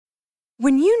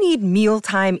When you need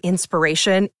mealtime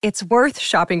inspiration, it's worth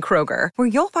shopping Kroger, where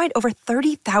you'll find over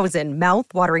 30,000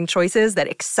 mouth-watering choices that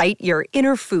excite your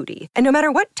inner foodie. And no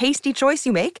matter what tasty choice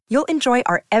you make, you'll enjoy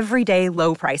our everyday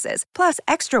low prices, plus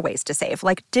extra ways to save,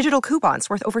 like digital coupons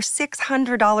worth over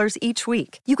 $600 each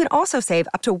week. You can also save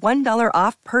up to $1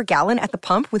 off per gallon at the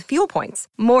pump with fuel points.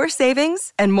 More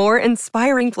savings and more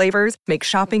inspiring flavors make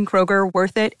shopping Kroger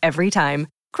worth it every time.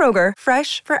 Kroger,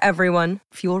 fresh for everyone.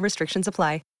 Fuel restrictions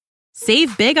apply.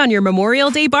 Save big on your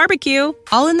Memorial Day barbecue,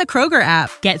 all in the Kroger app.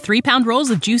 Get 3-pound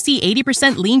rolls of juicy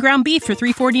 80% lean ground beef for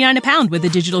 $3.49 a pound with a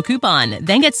digital coupon.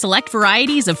 Then get select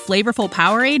varieties of flavorful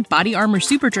Powerade, Body Armor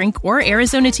Super Drink, or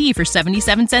Arizona tea for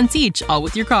 77 cents each, all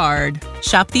with your card.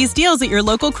 Shop these deals at your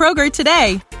local Kroger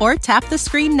today, or tap the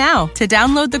screen now to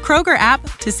download the Kroger app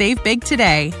to save big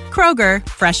today. Kroger,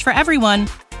 fresh for everyone.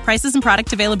 Prices and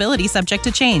product availability subject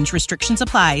to change. Restrictions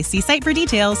apply. See site for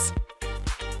details.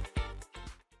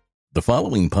 The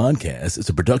following podcast is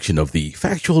a production of the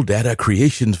Factual Data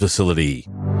Creations Facility.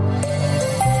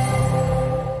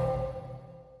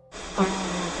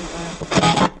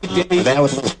 That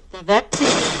was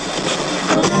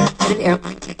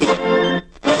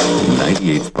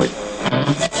 98 point.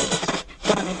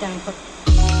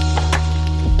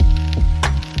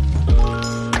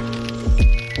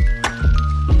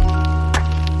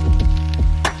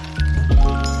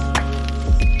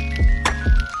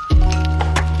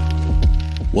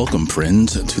 Welcome,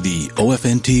 friends, to the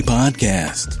OFNT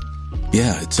podcast.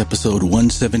 Yeah, it's episode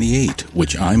 178,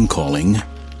 which I'm calling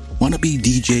Wannabe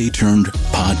DJ Turned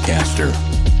Podcaster.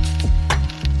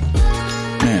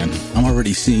 Man, I'm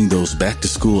already seeing those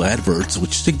back-to-school adverts,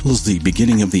 which signals the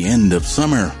beginning of the end of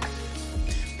summer.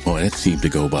 Boy, that seemed to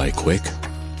go by quick.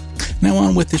 Now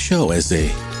on with the show, as they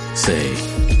say.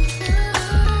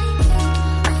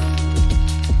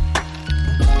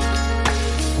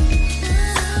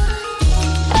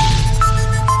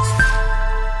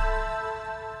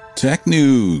 Tech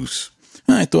news.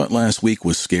 I thought last week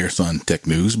was scarce on tech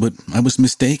news, but I was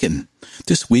mistaken.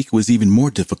 This week was even more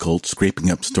difficult,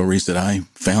 scraping up stories that I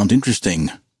found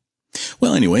interesting.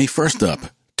 Well, anyway, first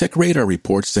up, TechRadar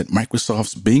reports that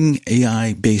Microsoft's Bing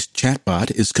AI-based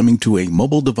chatbot is coming to a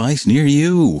mobile device near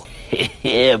you.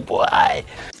 Yeah, boy.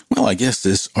 Well, I guess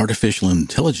this artificial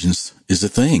intelligence is a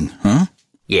thing, huh?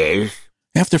 Yes.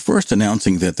 After first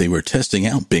announcing that they were testing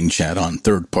out Bing Chat on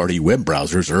third-party web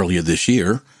browsers earlier this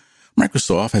year,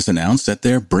 Microsoft has announced that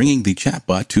they're bringing the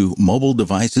chatbot to mobile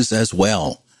devices as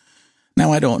well.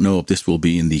 Now, I don't know if this will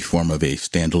be in the form of a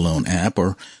standalone app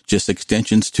or just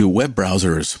extensions to web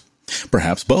browsers.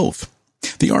 Perhaps both.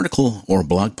 The article or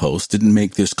blog post didn't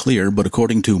make this clear, but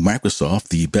according to Microsoft,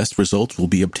 the best results will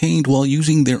be obtained while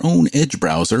using their own Edge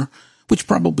browser, which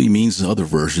probably means other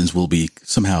versions will be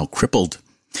somehow crippled.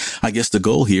 I guess the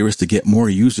goal here is to get more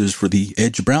users for the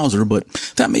Edge browser, but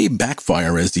that may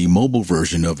backfire as the mobile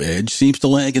version of Edge seems to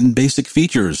lag in basic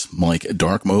features, like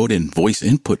dark mode and voice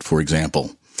input, for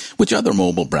example, which other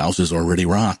mobile browsers already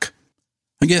rock.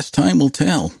 I guess time will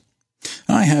tell.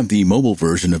 I have the mobile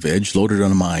version of Edge loaded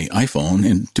on my iPhone,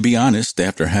 and to be honest,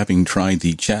 after having tried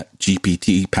the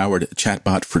ChatGPT-powered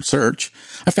chatbot for search,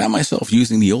 I found myself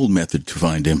using the old method to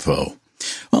find info.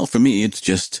 Well, for me, it's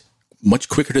just much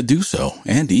quicker to do so,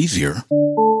 and easier.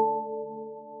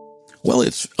 Well,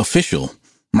 it's official.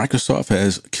 Microsoft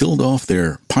has killed off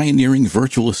their pioneering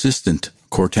virtual assistant,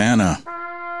 Cortana.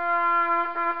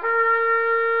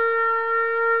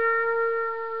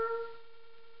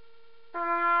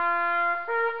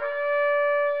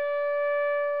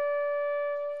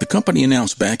 The company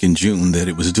announced back in June that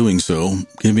it was doing so,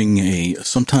 giving a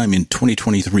sometime in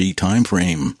 2023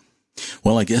 timeframe.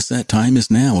 Well, I guess that time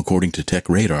is now, according to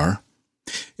TechRadar.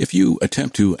 If you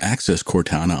attempt to access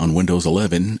Cortana on Windows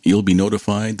 11, you'll be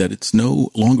notified that it's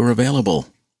no longer available.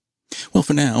 Well,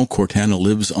 for now, Cortana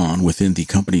lives on within the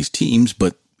company's teams,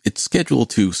 but it's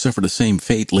scheduled to suffer the same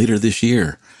fate later this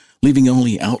year, leaving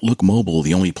only Outlook Mobile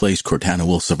the only place Cortana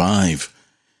will survive.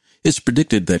 It's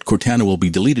predicted that Cortana will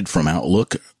be deleted from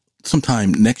Outlook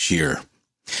sometime next year.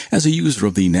 As a user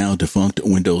of the now-defunct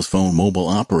Windows Phone mobile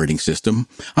operating system,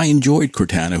 I enjoyed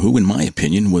Cortana, who, in my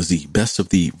opinion, was the best of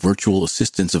the virtual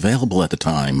assistants available at the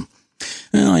time.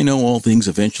 I know all things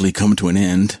eventually come to an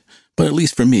end, but at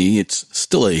least for me, it's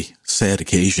still a sad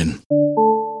occasion.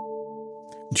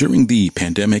 During the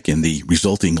pandemic and the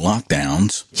resulting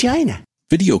lockdowns, China.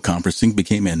 Video conferencing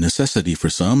became a necessity for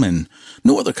some, and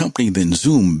no other company than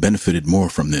Zoom benefited more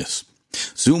from this.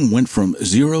 Zoom went from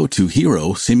zero to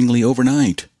hero seemingly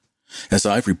overnight. As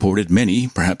I've reported many,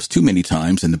 perhaps too many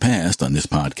times in the past on this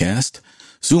podcast,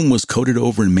 Zoom was coded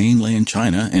over in mainland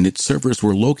China, and its servers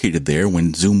were located there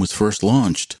when Zoom was first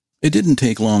launched. It didn't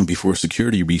take long before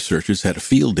security researchers had a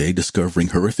field day discovering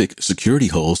horrific security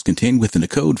holes contained within the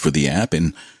code for the app,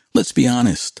 and let's be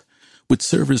honest, with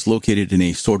servers located in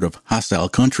a sort of hostile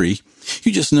country,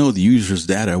 you just know the user's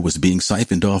data was being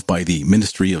siphoned off by the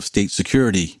Ministry of State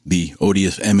Security, the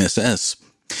odious MSS.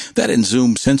 That and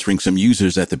Zoom censoring some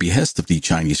users at the behest of the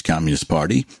Chinese Communist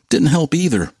Party didn't help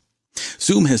either.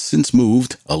 Zoom has since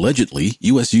moved, allegedly,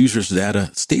 U.S. users' data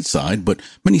stateside, but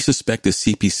many suspect the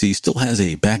CPC still has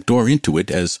a backdoor into it,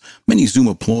 as many Zoom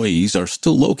employees are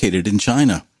still located in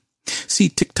China. See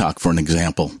TikTok for an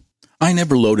example. I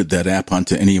never loaded that app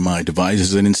onto any of my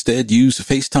devices and instead use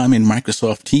FaceTime and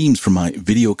Microsoft Teams for my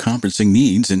video conferencing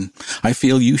needs, and I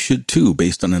feel you should too,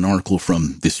 based on an article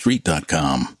from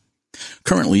TheStreet.com.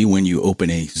 Currently, when you open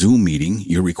a Zoom meeting,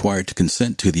 you're required to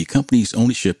consent to the company's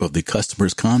ownership of the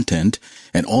customer's content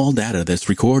and all data that's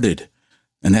recorded.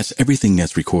 And that's everything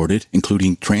that's recorded,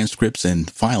 including transcripts and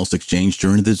files exchanged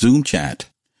during the Zoom chat.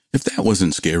 If that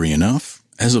wasn't scary enough,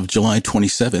 as of July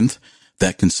 27th,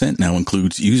 that consent now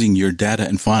includes using your data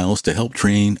and files to help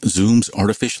train Zoom's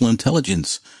artificial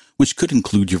intelligence, which could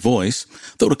include your voice,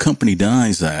 though the company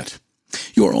denies that.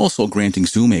 You are also granting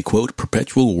Zoom a, quote,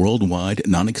 perpetual worldwide,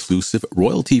 non-exclusive,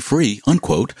 royalty-free,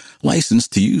 unquote, license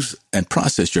to use and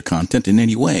process your content in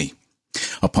any way.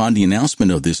 Upon the announcement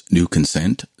of this new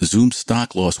consent, Zoom's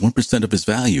stock lost 1% of its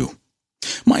value.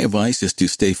 My advice is to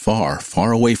stay far,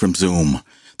 far away from Zoom.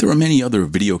 There are many other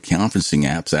video conferencing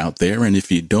apps out there, and if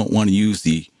you don't want to use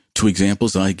the two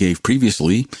examples I gave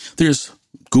previously, there's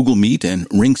Google Meet and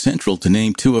RingCentral, to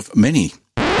name two of many.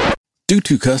 Due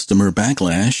to customer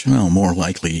backlash, well, more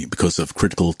likely because of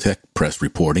critical tech press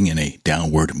reporting and a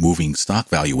downward moving stock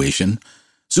valuation,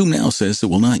 Zoom now says it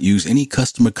will not use any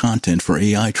customer content for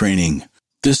AI training.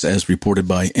 This as reported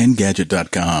by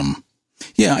Engadget.com.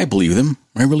 Yeah, I believe them.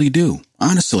 I really do.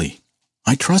 Honestly,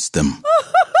 I trust them.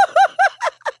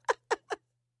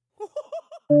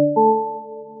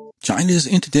 China's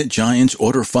internet giants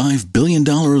order $5 billion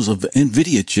of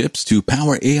NVIDIA chips to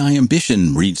power AI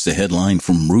ambition, reads the headline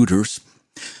from Reuters.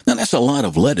 Now, that's a lot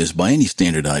of letters by any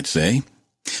standard, I'd say.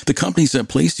 The companies that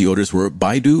placed the orders were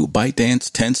Baidu,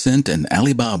 ByteDance, Tencent, and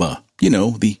Alibaba. You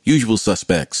know, the usual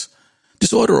suspects.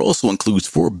 This order also includes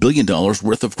 $4 billion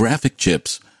worth of graphic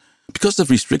chips. Because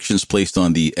of restrictions placed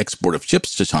on the export of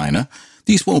chips to China,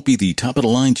 these won't be the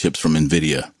top-of-the-line chips from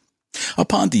NVIDIA.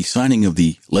 Upon the signing of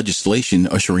the legislation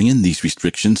ushering in these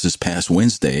restrictions this past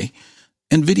Wednesday,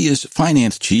 NVIDIA's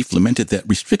finance chief lamented that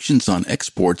restrictions on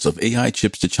exports of AI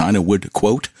chips to China would,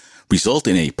 quote, result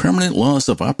in a permanent loss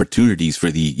of opportunities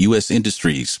for the U.S.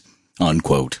 industries,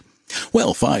 unquote.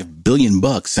 Well, $5 billion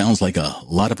sounds like a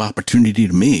lot of opportunity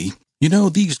to me. You know,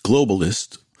 these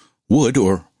globalists would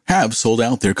or have sold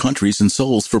out their countries and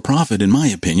souls for profit, in my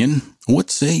opinion.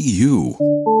 What say you?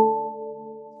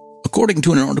 According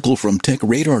to an article from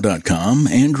TechRadar.com,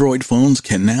 Android phones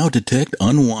can now detect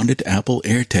unwanted Apple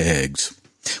AirTags.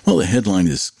 Well, the headline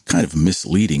is kind of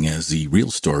misleading, as the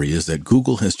real story is that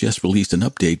Google has just released an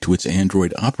update to its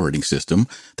Android operating system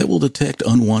that will detect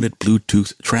unwanted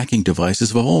Bluetooth tracking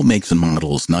devices of all makes and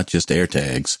models, not just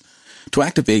AirTags. To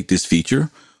activate this feature,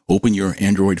 open your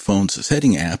Android phone's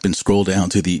setting app and scroll down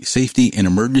to the Safety and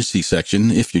Emergency section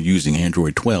if you're using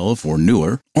Android 12 or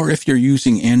newer, or if you're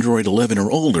using Android 11 or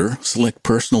older, select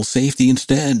Personal Safety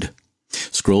instead.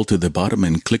 Scroll to the bottom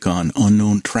and click on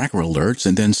Unknown Tracker Alerts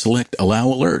and then select Allow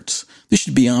Alerts. This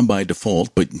should be on by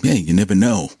default, but hey, you never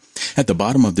know. At the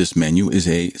bottom of this menu is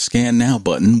a Scan Now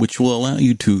button, which will allow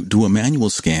you to do a manual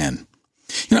scan.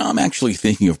 You know, I'm actually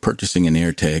thinking of purchasing an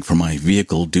AirTag for my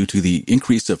vehicle due to the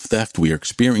increase of theft we are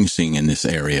experiencing in this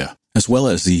area, as well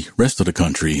as the rest of the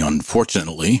country,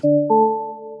 unfortunately.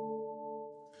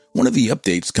 One of the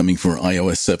updates coming for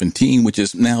iOS 17, which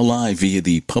is now live via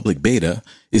the public beta,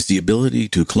 is the ability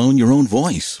to clone your own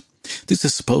voice. This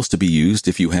is supposed to be used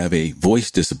if you have a voice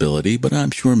disability, but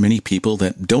I'm sure many people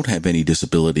that don't have any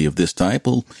disability of this type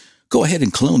will go ahead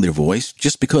and clone their voice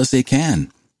just because they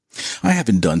can. I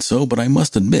haven't done so, but I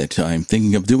must admit I'm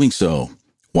thinking of doing so.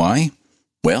 Why?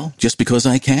 Well, just because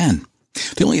I can.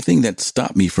 The only thing that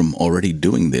stopped me from already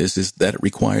doing this is that it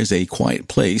requires a quiet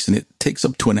place and it takes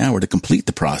up to an hour to complete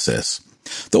the process.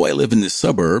 Though I live in the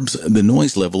suburbs, the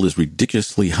noise level is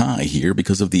ridiculously high here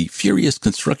because of the furious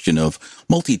construction of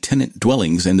multi-tenant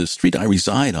dwellings, and the street I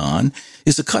reside on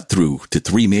is a cut-through to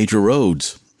 3 major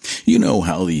roads. You know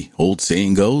how the old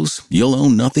saying goes, you'll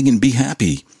own nothing and be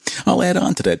happy. I'll add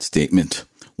on to that statement,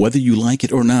 whether you like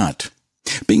it or not.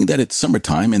 Being that it's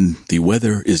summertime and the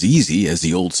weather is easy, as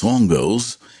the old song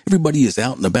goes, everybody is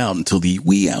out and about until the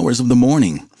wee hours of the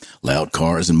morning. Loud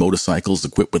cars and motorcycles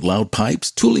equipped with loud pipes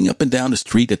tooling up and down the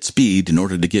street at speed in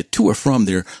order to get to or from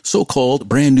their so-called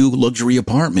brand new luxury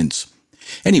apartments.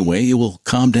 Anyway, it will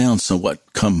calm down somewhat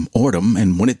come autumn,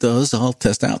 and when it does, I'll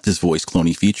test out this voice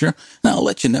cloning feature, and I'll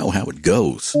let you know how it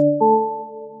goes.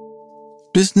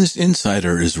 Business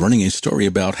Insider is running a story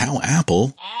about how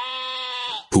Apple,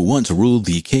 who once ruled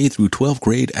the K-12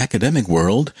 grade academic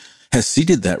world, has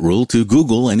ceded that rule to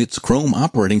Google and its Chrome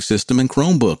operating system and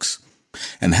Chromebooks,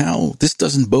 and how this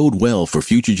doesn't bode well for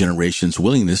future generations'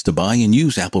 willingness to buy and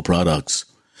use Apple products.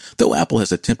 Though Apple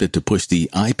has attempted to push the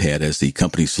iPad as the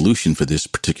company's solution for this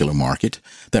particular market,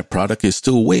 that product is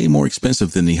still way more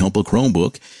expensive than the humble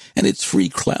Chromebook and its free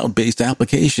cloud-based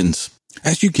applications.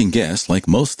 As you can guess, like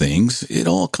most things, it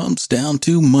all comes down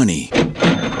to money.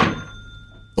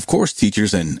 Of course,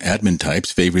 teachers and admin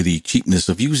types favor the cheapness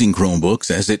of using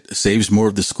Chromebooks as it saves more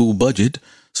of the school budget,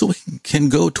 so it can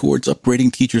go towards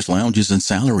upgrading teachers' lounges and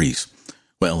salaries.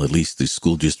 Well, at least the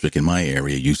school district in my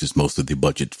area uses most of the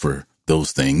budget for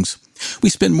those things. We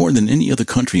spend more than any other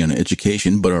country on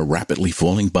education, but are rapidly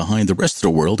falling behind the rest of the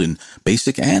world in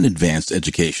basic and advanced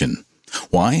education.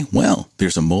 Why? Well,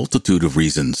 there's a multitude of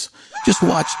reasons. Just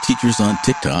watch teachers on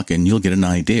TikTok and you'll get an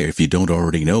idea if you don't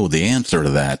already know the answer to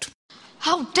that.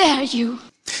 How dare you!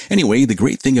 Anyway, the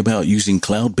great thing about using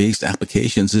cloud-based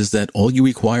applications is that all you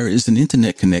require is an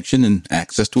internet connection and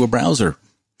access to a browser.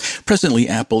 Presently,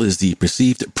 Apple is the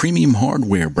perceived premium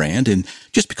hardware brand, and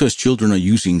just because children are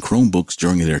using Chromebooks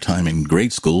during their time in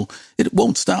grade school, it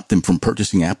won't stop them from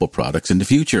purchasing Apple products in the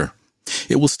future.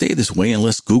 It will stay this way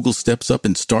unless Google steps up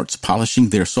and starts polishing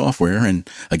their software and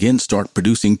again start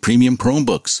producing premium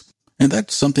Chromebooks. And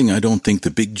that's something I don't think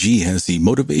the Big G has the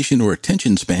motivation or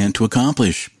attention span to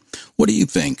accomplish. What do you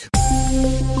think?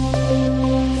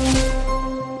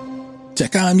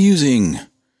 Tech I'm using.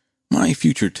 My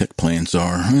future tech plans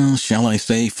are, well, shall I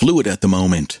say, fluid at the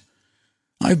moment.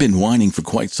 I've been whining for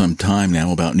quite some time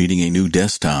now about needing a new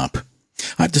desktop.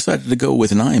 I've decided to go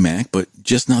with an iMac, but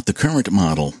just not the current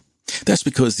model. That's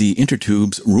because the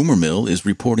Intertube's rumor mill is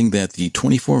reporting that the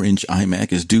 24-inch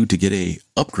iMac is due to get a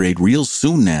upgrade real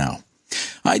soon now.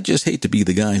 I just hate to be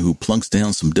the guy who plunks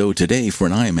down some dough today for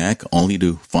an iMac only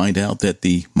to find out that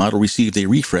the model received a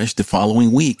refresh the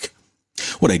following week.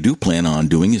 What I do plan on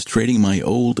doing is trading my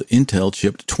old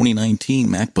Intel-chipped 2019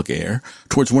 MacBook Air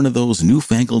towards one of those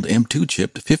newfangled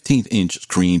M2-chipped 15-inch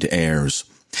screened Airs.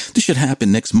 This should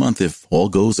happen next month if all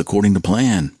goes according to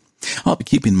plan. I'll be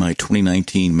keeping my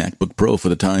 2019 MacBook Pro for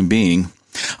the time being.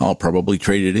 I'll probably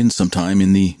trade it in sometime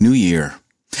in the new year.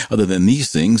 Other than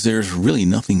these things, there's really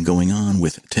nothing going on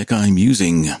with tech I'm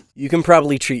using. You can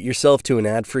probably treat yourself to an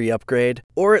ad-free upgrade,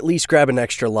 or at least grab an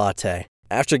extra latte.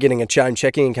 After getting a Chime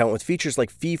checking account with features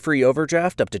like fee-free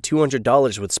overdraft up to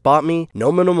 $200 with SpotMe, no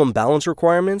minimum balance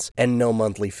requirements, and no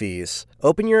monthly fees.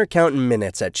 Open your account in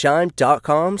minutes at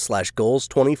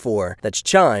chime.com/goals24. That's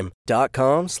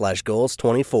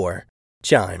chime.com/goals24.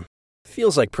 Chime.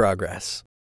 Feels like progress.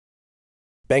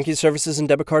 Banking services and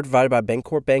debit card provided by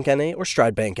Bancorp Bank N.A. or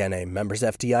Stride Bank N.A. Members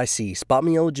FDIC.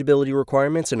 SpotMe eligibility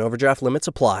requirements and overdraft limits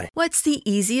apply. What's the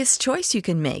easiest choice you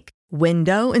can make?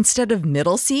 Window instead of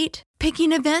middle seat?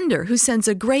 Picking a vendor who sends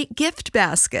a great gift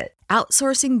basket?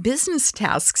 Outsourcing business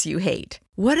tasks you hate?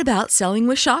 What about selling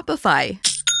with Shopify?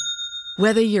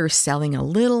 Whether you're selling a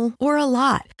little or a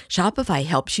lot, Shopify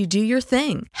helps you do your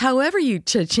thing, however you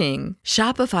cha-ching.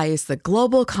 Shopify is the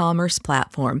global commerce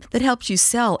platform that helps you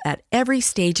sell at every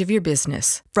stage of your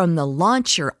business. From the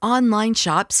launch your online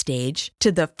shop stage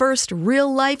to the first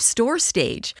real-life store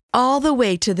stage, all the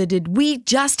way to the did we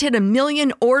just hit 1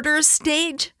 million orders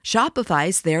stage.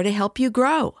 Shopify's there to help you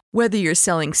grow. Whether you're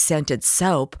selling scented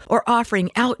soap or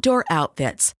offering outdoor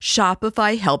outfits,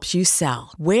 Shopify helps you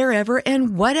sell. Wherever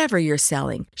and whatever you're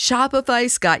selling,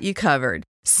 Shopify's got you covered.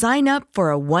 Sign up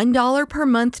for a $1 per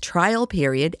month trial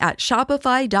period at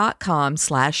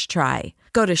shopify.com/try.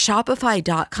 Go to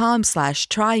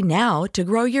shopify.com/try now to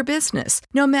grow your business,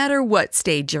 no matter what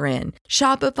stage you're in.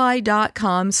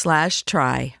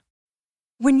 Shopify.com/try.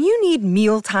 When you need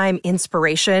mealtime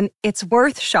inspiration, it's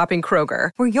worth shopping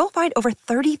Kroger, where you'll find over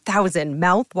 30,000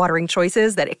 mouth-watering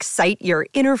choices that excite your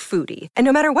inner foodie. And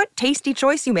no matter what tasty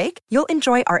choice you make, you'll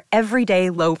enjoy our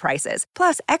everyday low prices,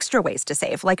 plus extra ways to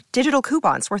save, like digital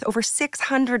coupons worth over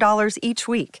 $600 each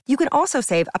week. You can also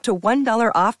save up to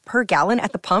 $1 off per gallon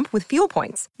at the pump with fuel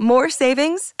points. More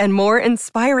savings and more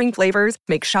inspiring flavors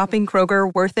make shopping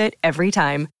Kroger worth it every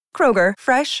time. Kroger,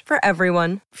 fresh for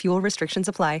everyone. Fuel restrictions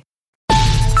apply.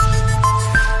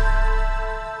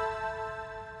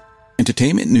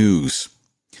 Entertainment news.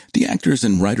 The actors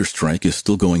and writers' strike is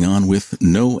still going on with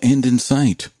no end in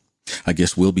sight. I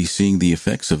guess we'll be seeing the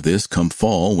effects of this come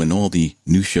fall when all the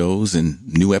new shows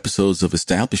and new episodes of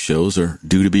established shows are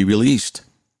due to be released.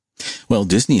 Well,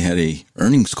 Disney had a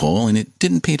earnings call and it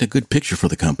didn't paint a good picture for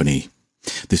the company.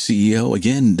 The CEO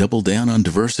again doubled down on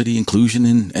diversity, inclusion,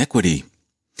 and equity.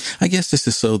 I guess this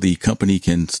is so the company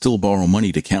can still borrow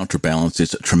money to counterbalance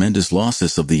its tremendous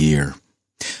losses of the year.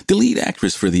 The lead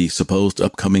actress for the supposed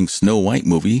upcoming Snow White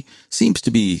movie seems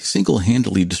to be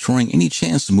single-handedly destroying any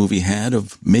chance the movie had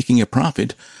of making a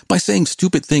profit by saying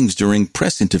stupid things during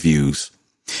press interviews.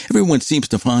 Everyone seems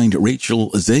to find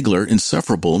Rachel Zegler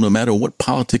insufferable no matter what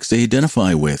politics they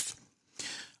identify with.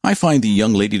 I find the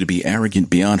young lady to be arrogant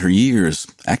beyond her years,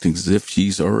 acting as if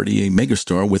she's already a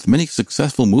megastar with many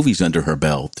successful movies under her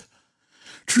belt.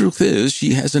 Truth is,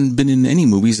 she hasn't been in any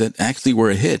movies that actually were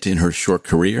a hit in her short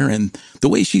career, and the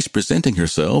way she's presenting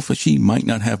herself, she might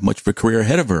not have much of a career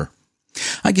ahead of her.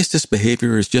 I guess this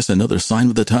behavior is just another sign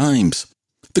of the times.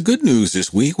 The good news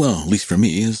this week, well, at least for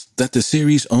me, is that the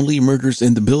series Only Murders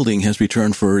in the Building has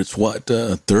returned for its,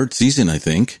 third season, I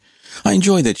think. I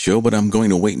enjoy that show, but I'm going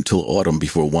to wait until autumn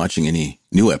before watching any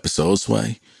new episodes, so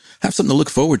I have something to look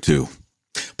forward to.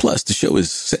 Plus, the show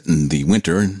is set in the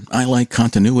winter, and I like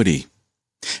continuity.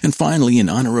 And finally, in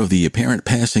honor of the apparent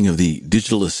passing of the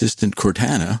digital assistant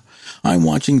Cortana, I'm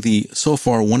watching the so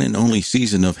far one and only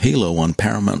season of Halo on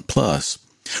Paramount+.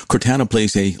 Cortana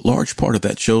plays a large part of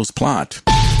that show's plot.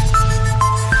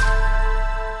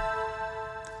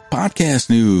 Podcast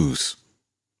news.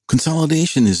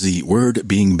 Consolidation is the word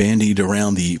being bandied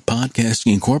around the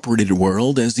Podcasting Incorporated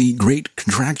world as the great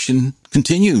contraction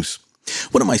continues.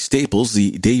 One of my staples,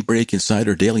 the Daybreak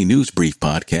Insider Daily News Brief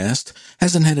podcast,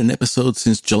 hasn't had an episode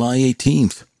since July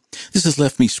 18th. This has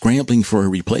left me scrambling for a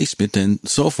replacement, and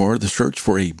so far the search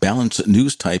for a balanced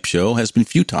news-type show has been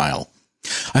futile.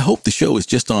 I hope the show is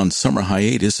just on summer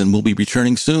hiatus and will be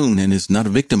returning soon and is not a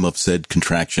victim of said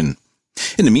contraction.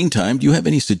 In the meantime, do you have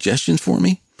any suggestions for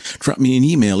me? Drop me an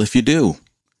email if you do.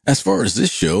 As far as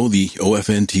this show, the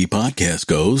OFNT podcast,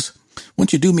 goes,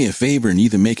 won't you do me a favor and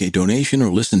either make a donation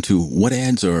or listen to what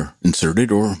ads are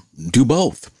inserted, or do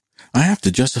both? I have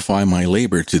to justify my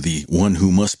labor to the one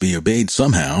who must be obeyed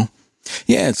somehow.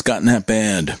 Yeah, it's gotten that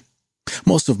bad.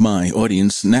 Most of my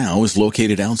audience now is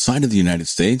located outside of the United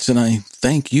States, and I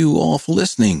thank you all for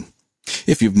listening.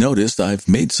 If you've noticed, I've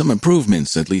made some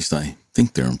improvements, at least I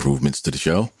think they're improvements to the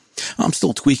show. I'm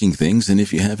still tweaking things, and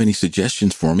if you have any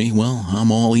suggestions for me, well,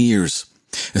 I'm all ears.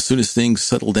 As soon as things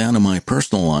settle down in my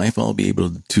personal life, I'll be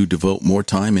able to devote more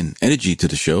time and energy to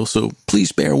the show, so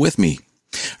please bear with me.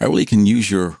 I really can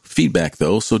use your feedback,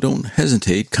 though, so don't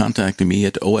hesitate contacting me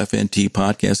at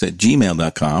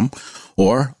ofntpodcast@gmail.com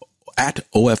or at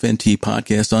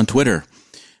ofntpodcast on Twitter.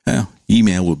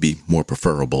 Email would be more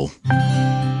preferable.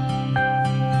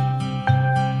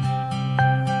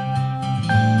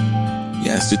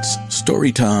 Yes, it's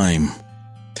story time.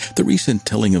 The recent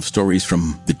telling of stories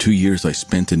from the 2 years I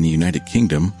spent in the United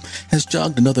Kingdom has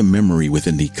jogged another memory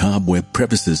within the cobweb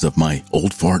crevices of my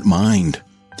old fart mind.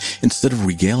 Instead of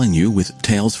regaling you with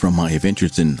tales from my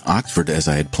adventures in Oxford as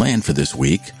I had planned for this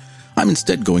week, I'm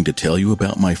instead going to tell you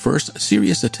about my first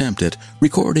serious attempt at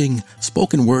recording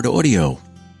spoken word audio.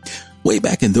 Way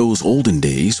back in those olden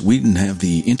days, we didn't have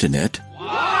the internet.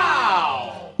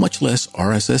 Wow! Much less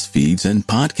RSS feeds and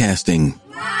podcasting.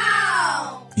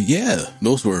 Wow! Yeah,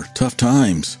 those were tough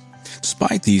times.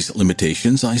 Despite these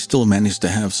limitations, I still managed to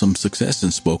have some success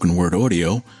in spoken word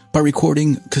audio by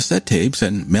recording cassette tapes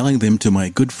and mailing them to my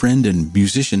good friend and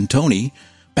musician Tony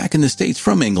back in the States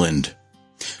from England.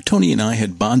 Tony and I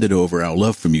had bonded over our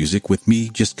love for music, with me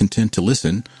just content to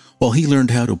listen while he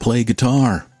learned how to play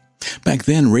guitar. Back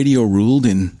then, radio ruled,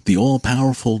 and the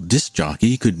all-powerful disc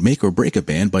jockey could make or break a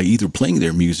band by either playing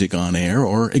their music on air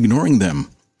or ignoring them.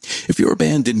 If your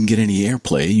band didn't get any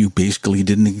airplay, you basically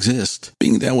didn't exist.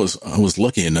 Being that I was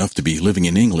lucky enough to be living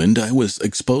in England, I was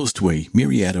exposed to a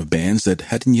myriad of bands that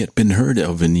hadn't yet been heard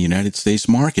of in the United States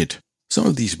market. Some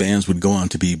of these bands would go on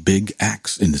to be big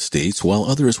acts in the States, while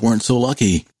others weren't so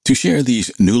lucky. To share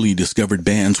these newly discovered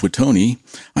bands with Tony,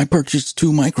 I purchased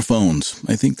 2 microphones.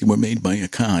 I think they were made by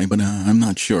Akai, but I'm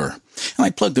not sure. And I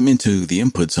plugged them into the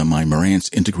inputs on my Marantz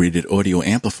integrated audio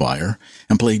amplifier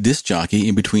and played disc jockey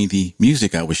in between the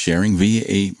music I was sharing via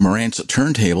a Marantz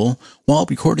turntable while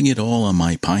recording it all on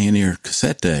my Pioneer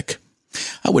cassette deck.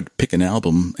 I would pick an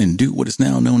album and do what is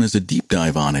now known as a deep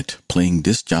dive on it. Playing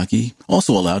disc jockey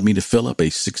also allowed me to fill up a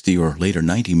 60 or later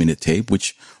 90-minute tape,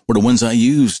 which were the ones I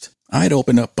used. I'd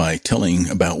open up by telling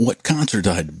about what concert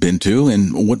I'd been to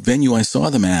and what venue I saw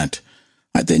them at.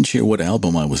 I'd then share what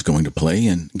album I was going to play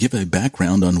and give a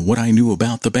background on what I knew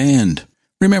about the band.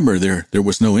 Remember, there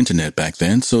was no internet back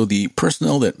then, so the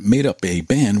personnel that made up a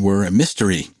band were a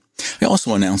mystery. I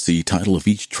also announced the title of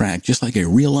each track just like a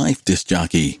real-life disc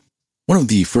jockey. One of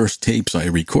the first tapes I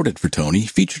recorded for Tony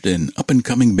featured an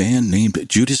up-and-coming band named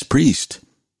Judas Priest.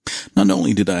 Not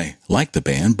only did I like the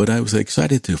band, but I was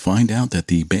excited to find out that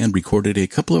the band recorded a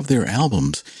couple of their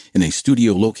albums in a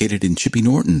studio located in Chippy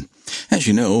Norton. As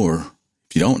you know, or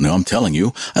if you don't know, I'm telling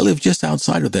you, I live just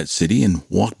outside of that city and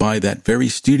walked by that very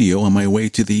studio on my way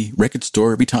to the record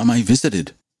store every time I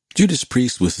visited. Judas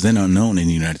Priest was then unknown in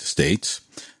the United States,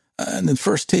 and the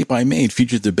first tape I made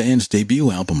featured the band's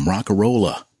debut album,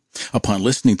 Rock-A-Rolla. Upon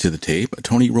listening to the tape,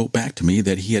 Tony wrote back to me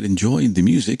that he had enjoyed the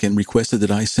music and requested that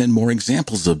I send more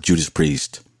examples of Judas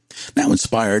Priest. Now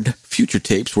inspired, future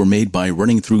tapes were made by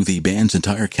running through the band's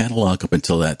entire catalog up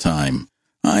until that time.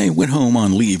 I went home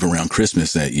on leave around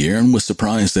Christmas that year and was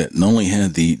surprised that not only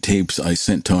had the tapes I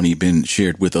sent Tony been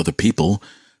shared with other people,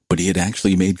 but he had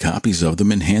actually made copies of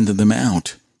them and handed them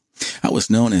out. I was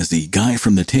known as the guy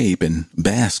from the tape and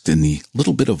basked in the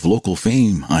little bit of local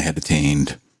fame I had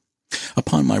attained.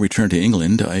 Upon my return to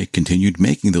England, I continued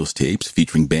making those tapes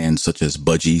featuring bands such as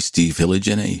Budgie, Steve Village,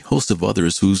 and a host of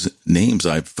others whose names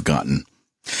I've forgotten.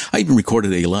 I even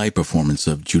recorded a live performance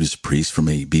of Judas Priest from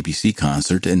a BBC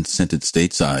concert and sent it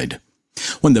stateside.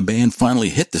 When the band finally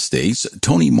hit the States,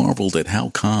 Tony marveled at how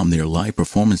calm their live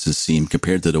performances seemed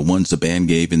compared to the ones the band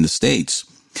gave in the States.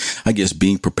 I guess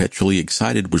being perpetually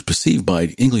excited was perceived by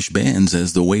English bands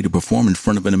as the way to perform in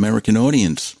front of an American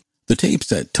audience. The tapes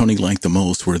that Tony liked the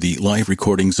most were the live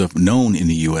recordings of known in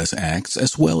the U.S. acts,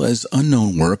 as well as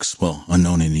unknown works,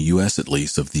 unknown in the U.S. at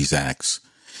least, of these acts.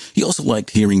 He also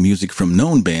liked hearing music from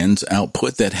known bands'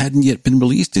 output that hadn't yet been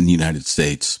released in the United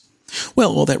States.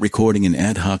 Well, all that recording and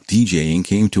ad hoc DJing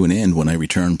came to an end when I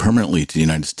returned permanently to the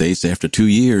United States after 2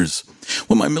 years.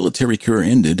 When my military career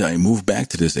ended, I moved back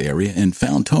to this area and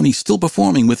found Tony still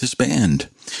performing with his band.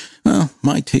 Well,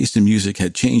 my taste in music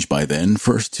had changed by then,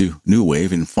 first to new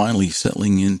wave and finally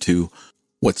settling into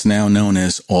what's now known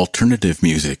as alternative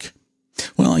music.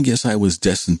 Well, I guess I was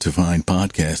destined to find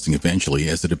podcasting eventually,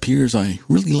 as it appears I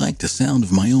really like the sound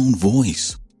of my own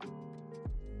voice.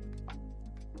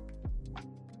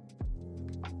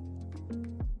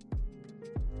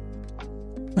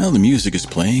 Well, the music is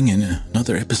playing and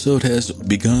another episode has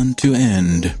begun to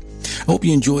end. I hope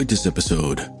you enjoyed this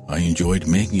episode. I enjoyed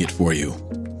making it for you.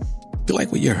 If you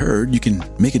like what you heard, you can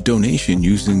make a donation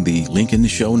using the link in the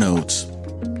show notes.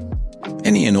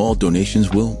 Any and all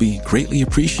donations will be greatly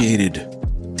appreciated.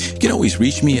 You can always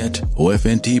reach me at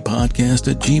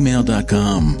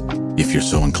ofntpodcast@gmail.com. If you're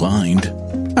so inclined,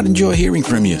 I'd enjoy hearing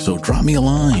from you, so drop me a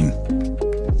line.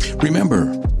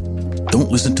 Remember, don't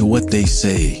listen to what they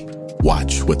say.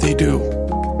 Watch what they do.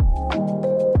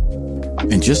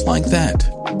 And just like that,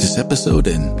 this episode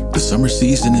and the summer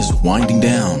season is winding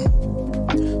down.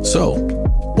 So,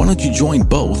 why don't you join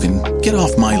both and get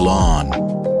off my lawn?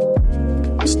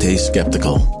 Stay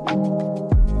skeptical.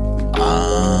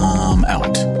 I'm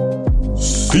out.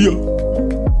 See ya.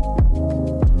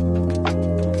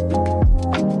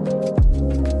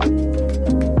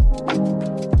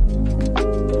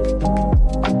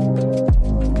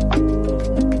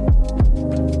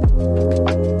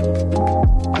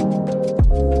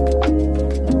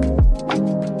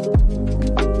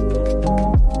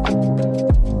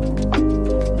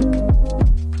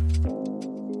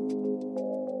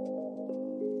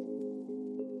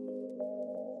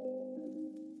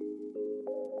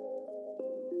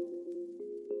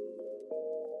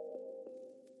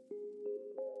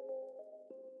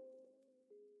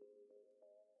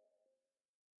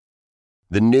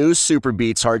 The new Super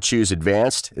Beats Heart Chews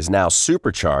Advanced is now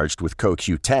supercharged with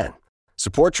CoQ10.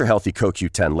 Support your healthy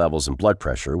CoQ10 levels and blood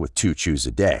pressure with 2 chews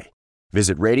a day.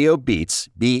 Visit RadioBeats,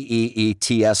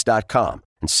 BEETS.com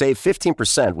and save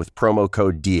 15% with promo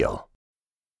code DEAL.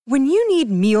 When you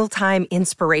need mealtime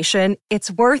inspiration,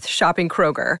 it's worth shopping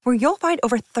Kroger, where you'll find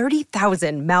over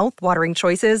 30,000 mouth-watering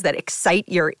choices that excite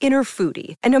your inner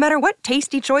foodie. And no matter what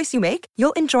tasty choice you make,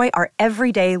 you'll enjoy our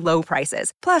everyday low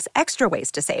prices, plus extra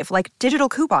ways to save, like digital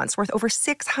coupons worth over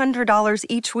 $600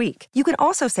 each week. You can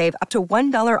also save up to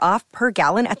 $1 off per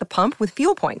gallon at the pump with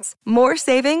fuel points. More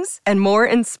savings and more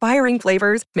inspiring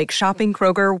flavors make shopping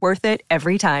Kroger worth it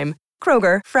every time.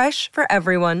 Kroger, fresh for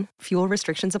everyone. Fuel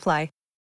restrictions apply.